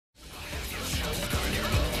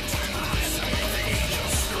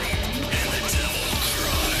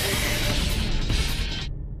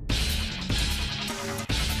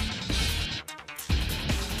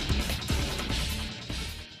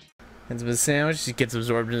Hands him a sandwich. He gets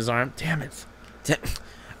absorbed in his arm. Damn it.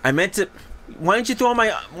 I meant to. Why didn't you throw my?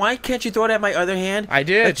 Why can't you throw it at my other hand? I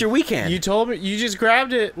did. That's your weak hand. You told me. You just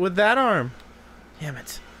grabbed it with that arm. Damn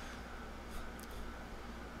it.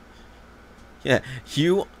 Yeah,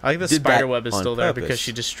 you. I think the spider web is still there because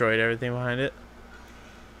she destroyed everything behind it.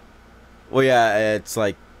 Well, yeah, it's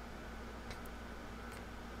like.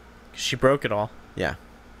 She broke it all. Yeah.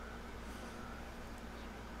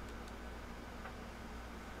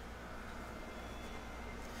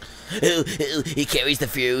 Ooh, he carries the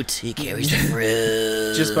fruit. He carries the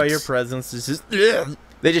fruit. Just by your presence, it's just.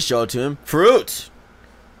 They just show it to him. Fruit.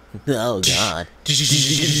 Oh God.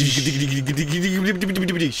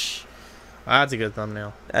 That's a good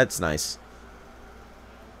thumbnail. That's nice.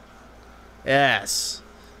 Yes.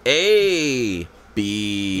 A.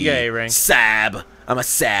 B. You got A rank. Sab. I'm a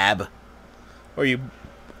sab. Or are you?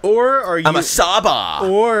 I'm a saba.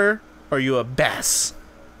 Or are you a bass?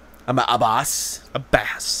 I'm a bass. A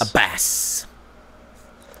bass. A bass.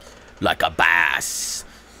 Like a bass.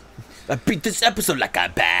 I beat this episode like a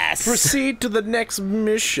bass. Proceed to the next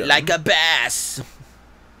mission. Like a bass.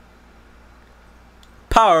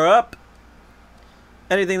 Power up.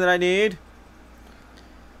 Anything that I need?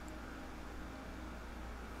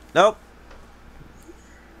 Nope.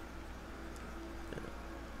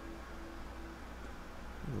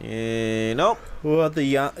 Nope. What about the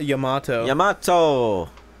Yamato? Yamato.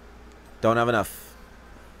 Don't have enough.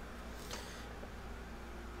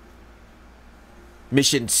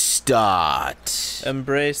 Mission start.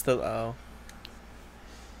 Embrace the... Oh.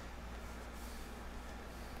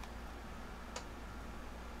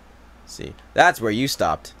 See, that's where you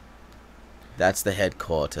stopped. That's the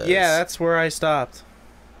headquarters. Yeah, that's where I stopped.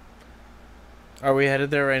 Are we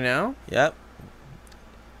headed there right now? Yep.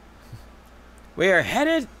 We are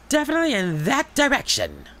headed definitely in that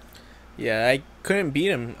direction. Yeah, I couldn't beat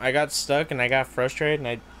him. I got stuck and I got frustrated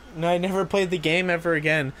and I never played the game ever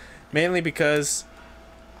again. Mainly because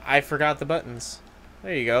I forgot the buttons.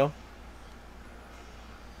 There you go.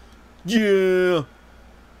 Yeah.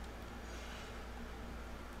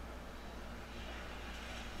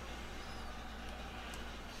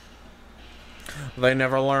 They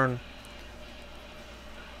never learn.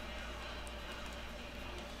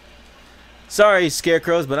 Sorry,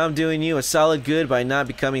 scarecrows, but I'm doing you a solid good by not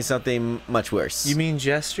becoming something much worse. You mean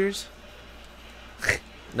gestures?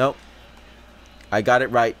 Nope. I got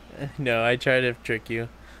it right. No, I tried to trick you.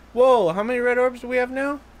 Whoa, how many red orbs do we have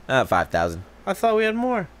now? 5,000. I thought we had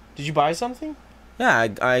more. Did you buy something? Yeah,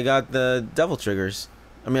 I got the devil triggers.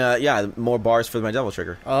 I mean, yeah, more bars for my devil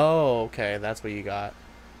trigger. Oh, okay, that's what you got.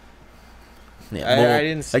 Yeah, I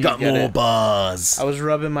didn't see. I got you get more it. bars. I was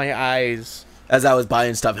rubbing my eyes. As I was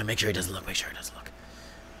buying stuff, and make sure it doesn't look. Make sure it doesn't look.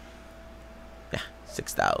 Yeah,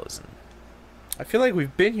 6,000. I feel like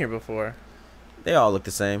we've been here before. They all look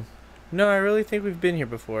the same. No, I really think we've been here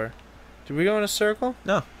before. Did we go in a circle?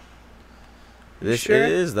 No. This sure?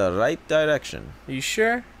 is the right direction. Are you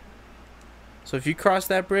sure? So if you cross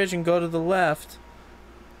that bridge and go to the left,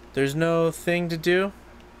 there's no thing to do?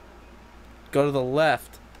 Go to the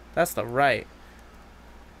left. That's the right.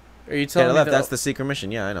 Are you telling Yeah, me left. That's the secret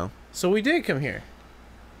mission. Yeah, I know. So we did come here.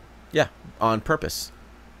 Yeah, on purpose.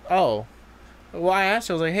 Oh. Well, I asked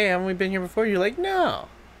you, I was like, hey, haven't we been here before? You're like, no.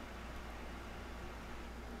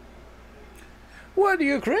 What, are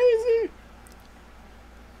you crazy?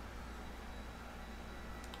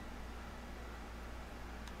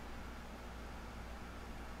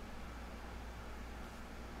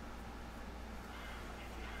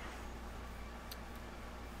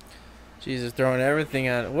 Jesus, throwing everything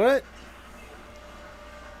at it. What?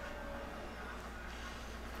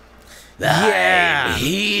 Yeah.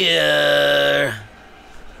 Here.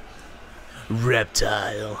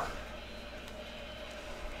 Reptile.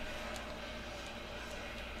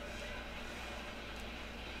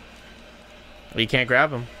 You can't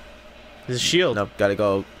grab him. His shield. Nope, gotta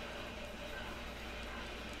go.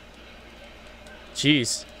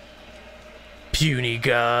 Jeez. Puny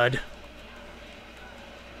god.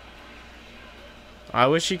 I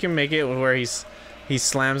wish he can make it where he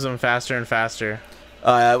slams them faster and faster.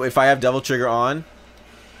 If I have devil trigger on.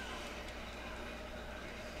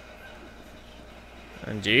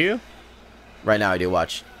 And do you? Right now I do,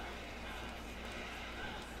 watch.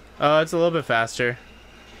 Oh, it's a little bit faster.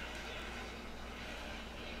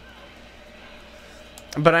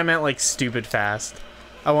 But I meant like stupid fast.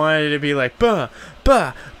 I wanted it to be like bah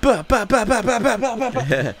bah bah bah bah bah bah bah bah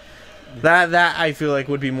bah. That I feel like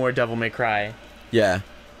would be more Devil May Cry. Yeah.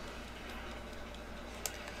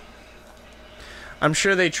 I'm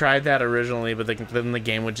sure they tried that originally, but then the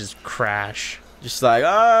game would just crash. Just like,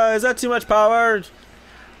 is that too much power?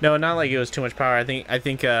 No, not like it was too much power. I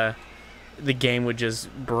think the game would just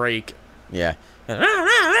break. Yeah.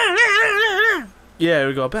 Yeah, it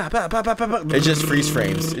would go. Bah, bah, bah, bah, bah, bah. It just freeze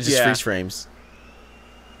frames. It just Yeah. freeze frames.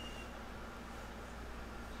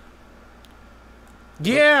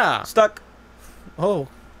 Yeah. Stuck. Oh.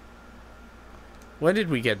 When did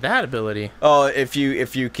we get that ability? Oh, if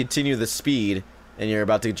you continue the speed and you're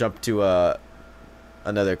about to jump to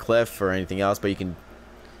another cliff or anything else, but you can,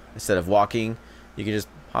 instead of walking, you can just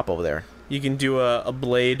hop over there. You can do a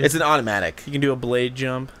blade. It's an automatic. You can do a blade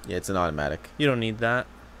jump. Yeah, it's an automatic. You don't need that.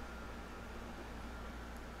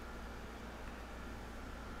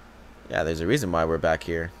 Yeah, there's a reason why we're back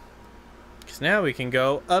here. Because now we can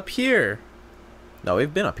go up here. No,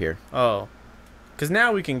 we've been up here. Oh. Because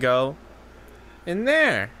now we can go in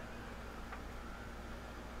there.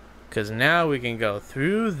 Because now we can go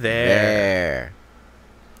through there.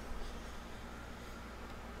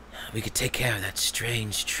 We could take care of that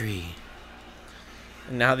strange tree.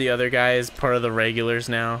 And now the other guy is part of the regulars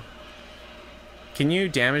now. Can you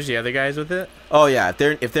damage the other guys with it? Oh yeah,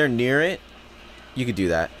 if they're near it, you could do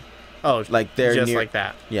that. Oh, Like they're just near, like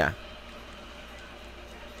that. Yeah.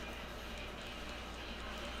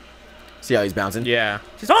 See how he's bouncing? Yeah.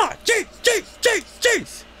 He's, oh,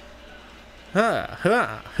 jeez. Huh,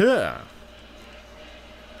 huh, huh.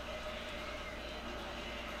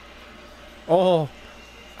 Oh,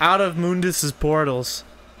 out of Mundus's portals.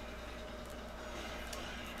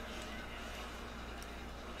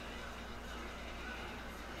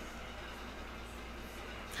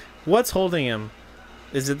 What's holding him?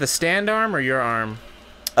 Is it the stand arm or your arm?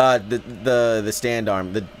 The stand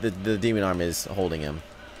arm, the demon arm is holding him.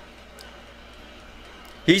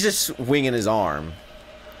 He's just winging his arm.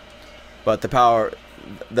 But the power,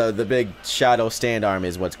 the big shadow stand arm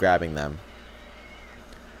is what's grabbing them.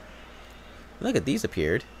 Look at these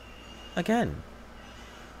appeared again.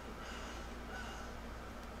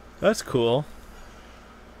 That's cool.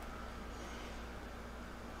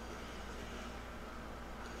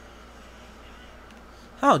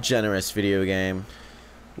 How generous, video game.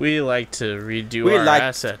 We like to redo our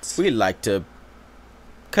assets. We like to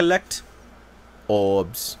collect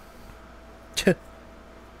orbs. But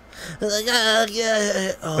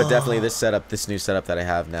definitely this new setup that I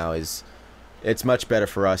have now it's much better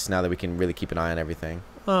for us now that we can really keep an eye on everything.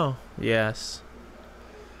 Oh, yes.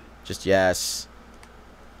 Just yes.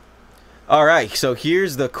 Alright, so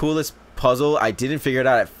here's the coolest puzzle. I didn't figure it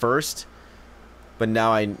out at first, but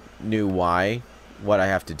now I knew why. What I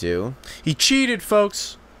have to do. He cheated,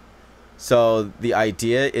 folks. So the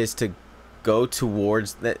idea is to go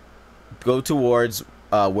towards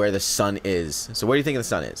where the sun is. So where do you think the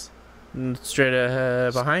sun is?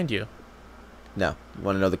 Straight behind you. No. You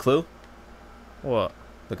want to know the clue? What?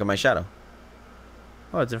 Look at my shadow.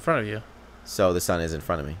 Oh, it's in front of you. So the sun is in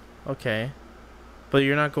front of me. Okay. But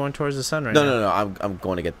you're not going towards the sun right now. No. I'm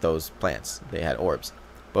going to get those plants. They had orbs.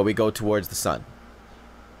 But we go towards the sun.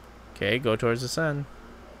 Okay, go towards the sun.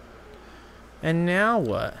 And now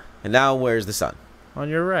what? And now where's the sun? On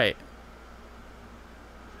your right.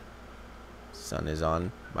 Sun is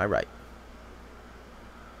on my right.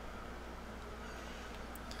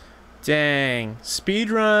 Dang.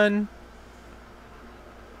 Speedrun.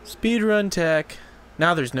 Speedrun tech.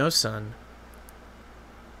 Now there's no sun.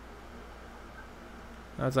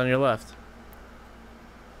 Now it's on your left.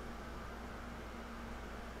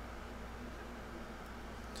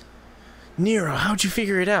 Nero, how'd you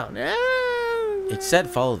figure it out? It said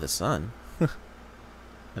follow the sun.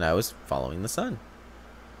 And I was following the sun.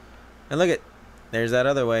 And look at, there's that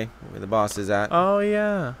other way where the boss is at. Oh,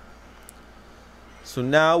 yeah. So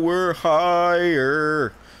now we're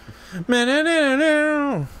higher.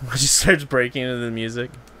 It just starts breaking into the music.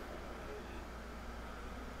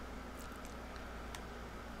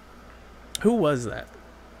 Who was that?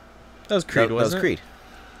 That was Creed, That wasn't was it? Creed.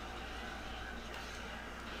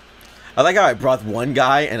 I like how I brought one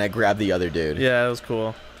guy and I grabbed the other dude. Yeah, that was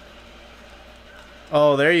cool.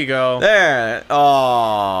 Oh, there you go. There.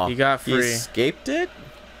 Oh. You got He free. escaped it?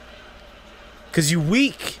 Because you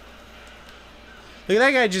weak. Look at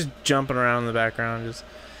that guy just jumping around in the background. Just,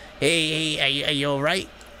 hey, are you alright?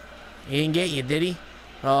 He didn't get you, did he?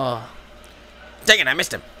 Oh. Dang it, I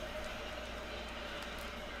missed him.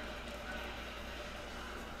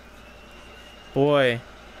 Boy.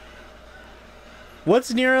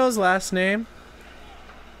 What's Nero's last name?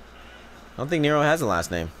 I don't think Nero has a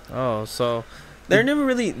last name. Oh, so... They're never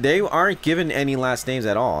really... They aren't given any last names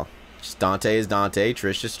at all. Just Dante is Dante,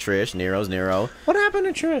 Trish is Trish, Nero's Nero. What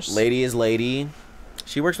happened to Trish? Lady is Lady.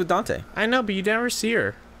 She works with Dante. I know, but you never see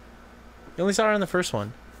her. You only saw her in the first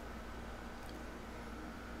one.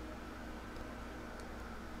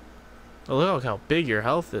 Oh, look how big your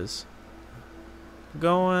health is.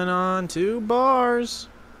 Going on 2 bars.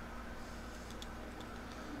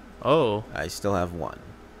 Oh. I still have 1.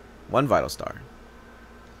 1 vital star.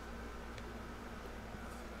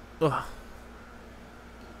 Ugh.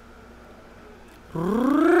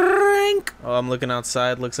 Rink. Oh, I'm looking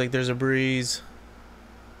outside. Looks like there's a breeze.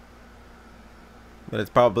 But it's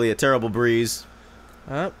probably a terrible breeze.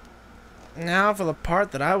 Now for the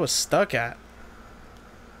part that I was stuck at.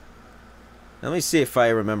 Let me see if I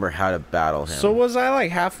remember how to battle him. So was I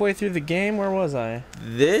like halfway through the game? Where was I?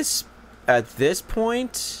 At this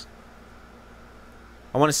point,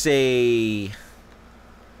 I want to say...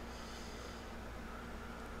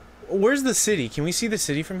 Where's the city? Can we see the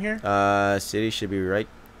city from here? City should be right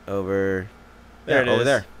over There it over is.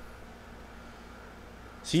 there.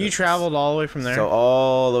 So you traveled all the way from there? So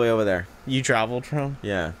all the way over there. You traveled from?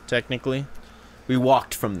 Yeah. Technically. We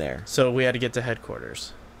walked from there. So we had to get to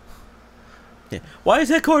headquarters. Yeah. Why is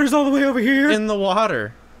headquarters all the way over here? In the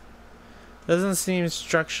water. Doesn't seem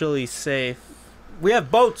structurally safe. We have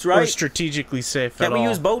boats, right? Or strategically safe Can't at we all.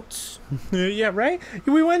 use boats? Yeah, right?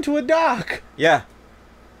 We went to a dock. Yeah.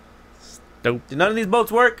 Dope. Did none of these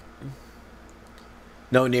boats work?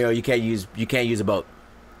 No, Nero, you can't use a boat.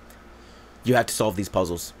 You have to solve these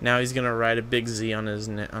puzzles. Now he's gonna write a big Z on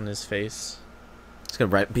his face. It's gonna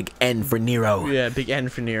write big N for Nero. Yeah, big N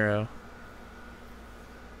for Nero.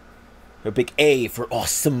 Or big A for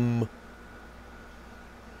awesome.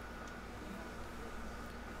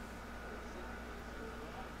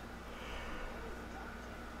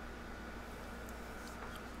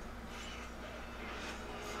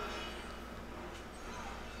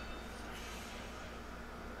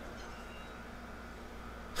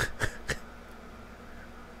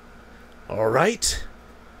 All right.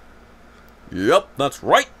 Yep, that's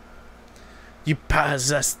right. You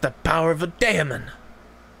possess the power of a demon.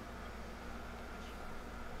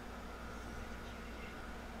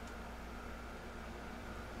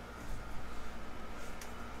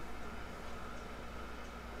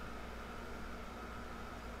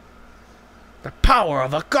 The power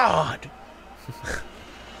of a god.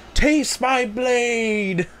 Taste my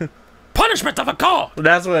blade. Punishment of a god!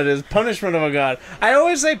 That's what it is. Punishment of a god. I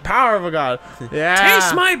always say power of a god. Yeah.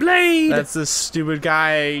 Taste my blade! That's this stupid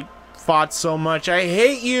guy I fought so much. I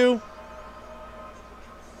hate you.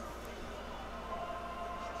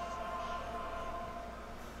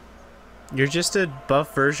 You're just a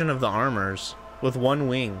buff version of the armors with 1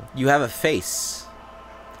 wing. You have a face.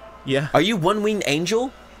 Yeah. Are you one-winged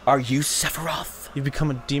angel? Are you Sephiroth? You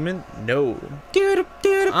become a demon? No.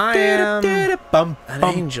 I am an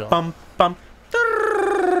angel.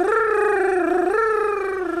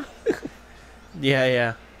 Yeah,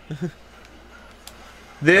 yeah.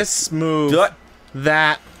 This move. What?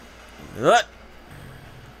 That. What?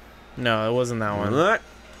 No, it wasn't that one. What?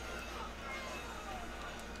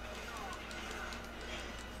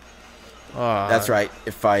 That's right.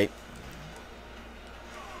 If I...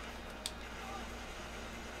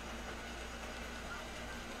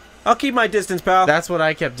 I'll keep my distance, pal. That's what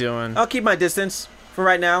I kept doing. I'll keep my distance for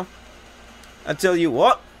right now. Until you...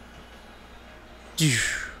 What?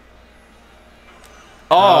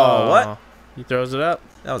 Oh, what? He throws it up.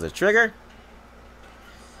 That was a trigger.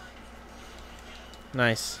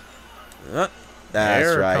 Nice. That's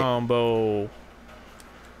Air right. combo.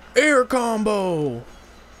 Air combo.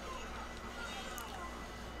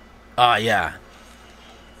 Ah, yeah.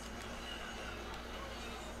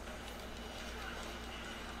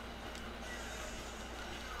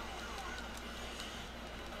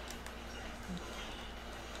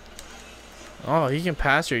 Oh, he can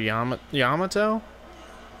pass your Yamato?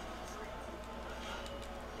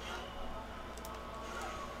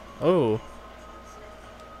 Oh.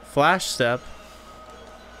 Flash step.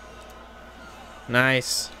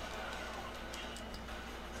 Nice.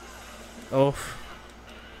 Oh.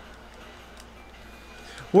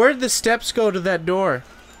 Where'd the steps go to that door?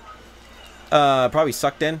 Probably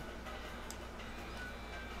sucked in.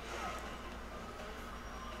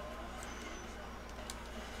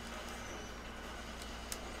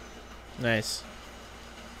 Nice.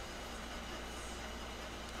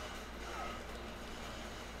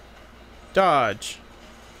 Dodge.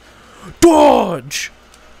 Dodge!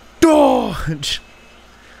 Dodge!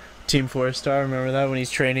 Team 4-star, remember that when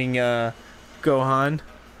he's training Gohan?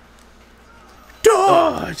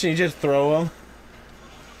 Dodge! And you just throw him.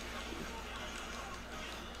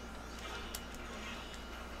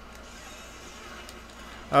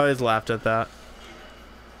 I always laughed at that.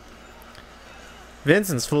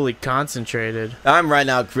 Vincent's fully concentrated. I'm right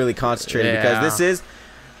now really concentrated because this is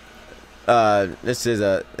This is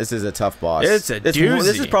a tough boss. It's a this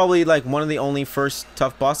doozy. is probably like one of the only first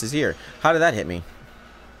tough bosses here. How did that hit me?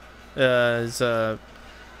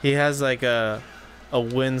 He has like a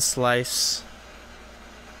wind slice.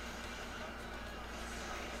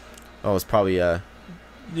 Oh, it's probably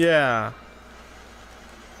Yeah.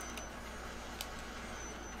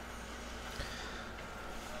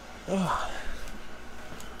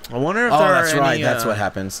 I wonder if oh, there are that's right. any, That's what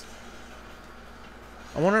happens.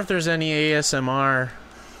 I wonder if there's any ASMR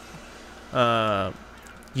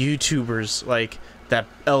YouTubers like that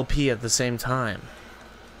LP at the same time.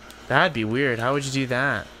 That'd be weird. How would you do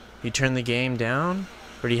that? You turn the game down,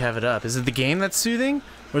 or do you have it up? Is it the game that's soothing,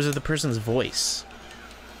 or is it the person's voice?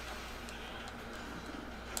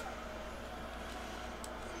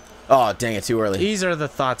 Oh, dang it, too early. These are the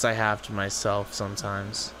thoughts I have to myself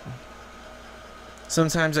sometimes.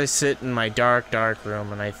 Sometimes I sit in my dark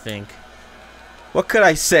room and I think, What could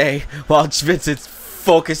I say while Vincent's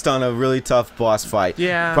focused on a really tough boss fight?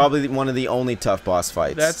 yeah, Probably one of the only tough boss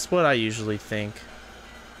fights. that's what I usually think.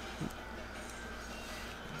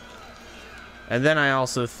 And then I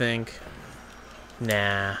also think,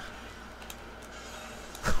 nah.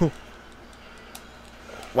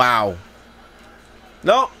 Wow.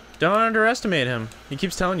 No. Don't underestimate him. He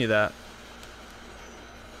keeps telling you that.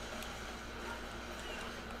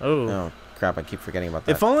 Oh. Oh, crap. I keep forgetting about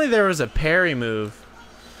that. If only there was a parry move.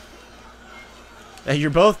 And you're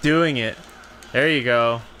both doing it. There you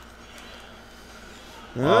go.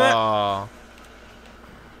 Oh.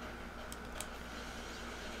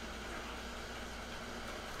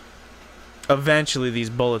 Eventually these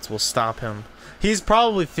bullets will stop him. He's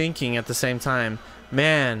probably thinking at the same time,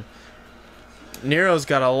 man, Nero's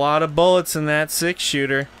got a lot of bullets in that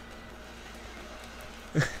 6-shooter.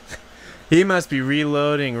 He must be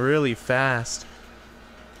reloading really fast.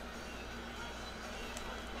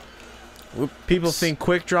 Whoops. People think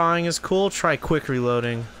quick drawing is cool. Try quick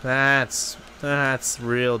reloading. That's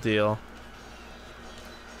real deal.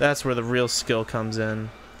 That's where the real skill comes in.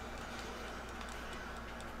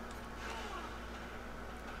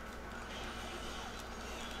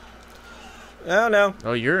 Oh, no.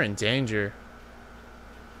 Oh, you're in danger.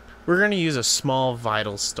 We're gonna use a small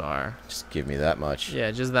vital star. Just give me that much.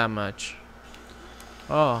 Yeah, just that much.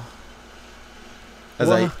 Oh. As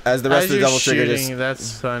Well, as the rest as of the you're double trigger shooting, just...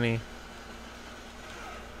 that's funny.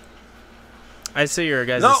 I see your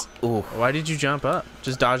guys. No! Ooh. Why did you jump up?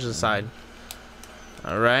 Just dodge to the side.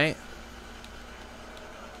 Alright.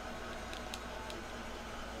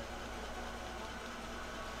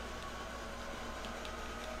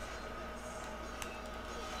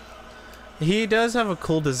 He does have a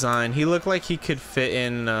cool design. He looked like he could fit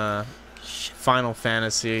in Final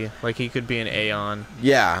Fantasy. Like he could be an Aeon.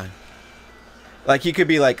 Yeah. Like, he could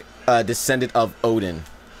be, like, a descendant of Odin.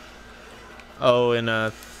 Oh, in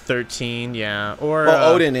 13, yeah. Or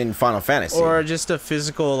Well, Odin in Final Fantasy. or just a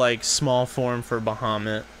physical, like, small form for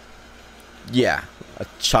Bahamut. Yeah. A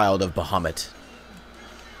child of Bahamut.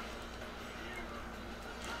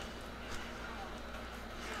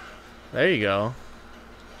 There you go.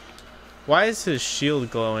 Why is his shield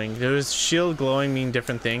glowing? Does shield glowing mean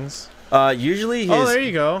different things? Usually his... Oh, there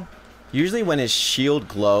you go. Usually when his shield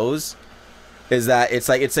glows, is that it's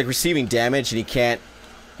like receiving damage and he can't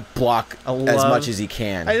block as much as he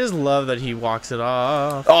can. I just love that he walks it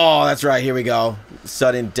off. Oh, that's right. Here we go.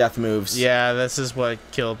 Sudden death moves. Yeah, this is what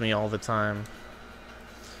killed me all the time.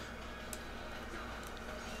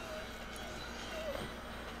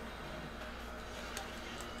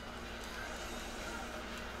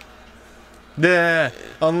 The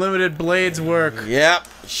unlimited blades work. Yep.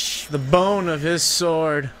 The bone of his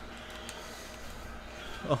sword.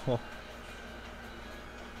 Oh.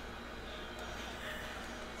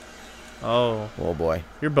 Oh. Oh boy.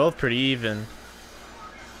 You're both pretty even.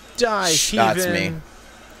 Die, heathen. That's me.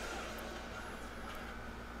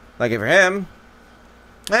 Lucky for him.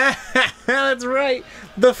 That's right.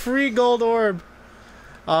 The free gold orb.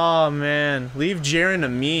 Oh man, leave Jaren to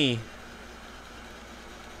me.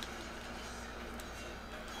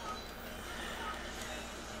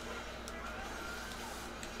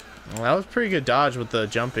 Well, that was pretty good dodge with the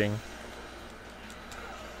jumping.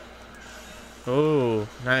 Oh,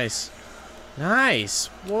 nice. Nice.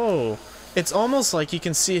 Whoa. It's almost like you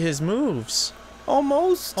can see his moves.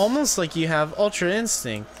 Almost. Almost like you have Ultra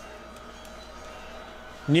Instinct.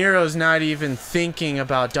 Nero's not even thinking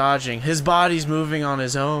about dodging. His body's moving on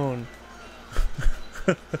his own.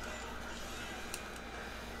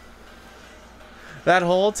 That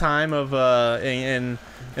whole time of in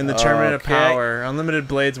the Tournament of Power, unlimited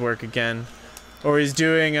blades work again, or he's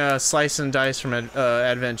doing slice and dice from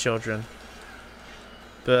Advent Children.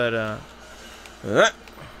 But I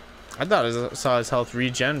thought I saw his health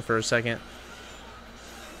regen for a second.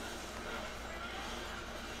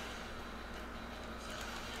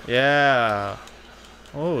 Yeah.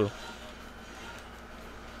 Oh.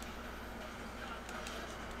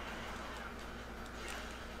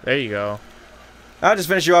 There you go. I'll just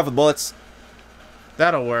finish you off with bullets.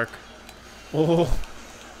 That'll work. Oh.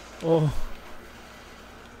 Oh.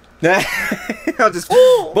 I'll just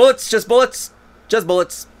bullets, just bullets, just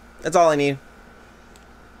bullets. That's all I need.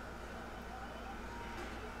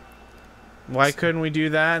 Why couldn't we do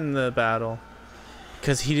that in the battle?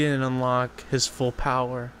 Because he didn't unlock his full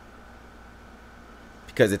power.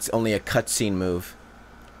 Because it's only a cutscene move.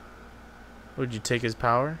 Would you take his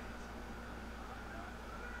power?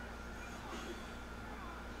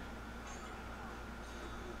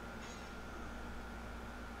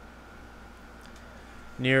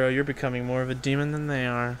 Nero, you're becoming more of a demon than they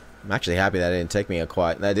are. I'm actually happy that didn't take me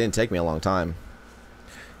a long time.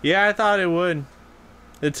 Yeah, I thought it would.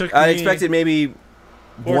 It took I me expected maybe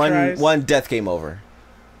 4 tries. one death game over.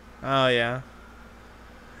 Oh, yeah.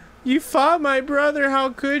 You fought my brother. How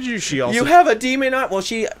could you? She also. You have a demon arm. Well,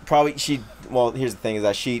 well, here's the thing: is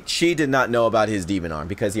that she did not know about his demon arm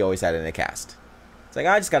because he always had it in a cast. It's like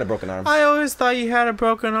I just got a broken arm. I always thought you had a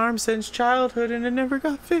broken arm since childhood, and it never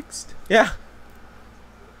got fixed. Yeah.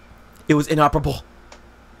 It was inoperable.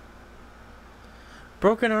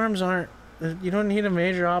 Broken arms aren't. You don't need a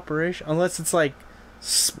major operation unless it's like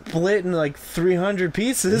split in like 300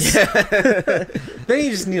 pieces. Yeah. Then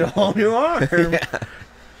you just need a whole new arm. Yeah.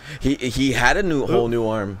 He had a whole new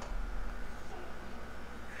arm.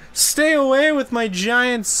 Stay away with my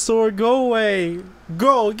giant sword. Go away.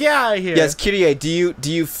 Go. Get out of here. Yes, Kyrie, do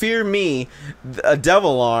you fear me, a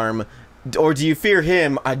devil arm, or do you fear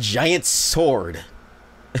him, a giant sword?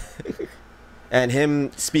 And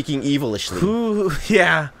him speaking evilishly.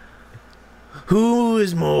 Yeah. Who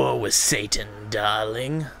is more with Satan,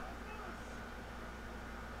 darling?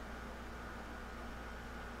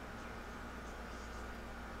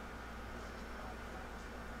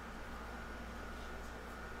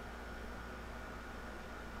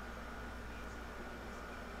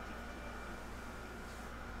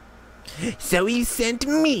 So he sent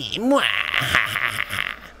me. Mwah.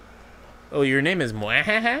 Oh, your name is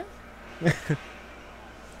Mwahaha?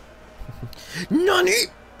 Nani?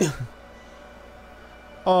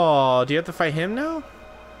 Oh, do you have to fight him now?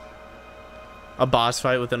 A boss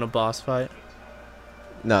fight within a boss fight?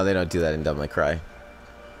 No, they don't do that in Devil May Cry.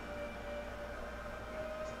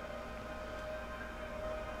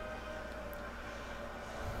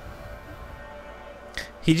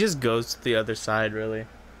 He just goes to the other side, really.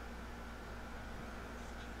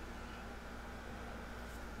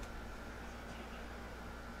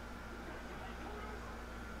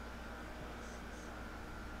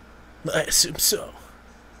 I assume so.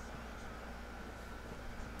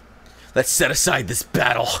 Let's set aside this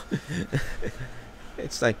battle.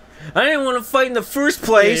 It's like, I didn't want to fight in the first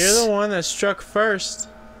place. Yeah, you're the one that struck first.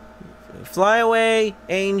 Fly away,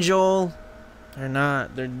 angel. They're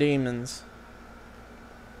not. They're demons.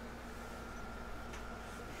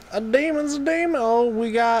 A demon's a demon. Oh,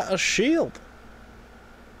 we got a shield.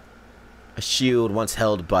 A shield once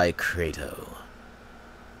held by Kratos.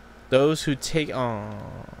 Those who take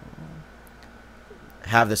on.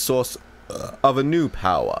 Have the source of a new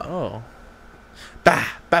power. Oh. Bah!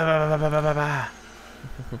 Bah! Bah! Bah! Bah! Bah!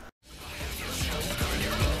 Bah!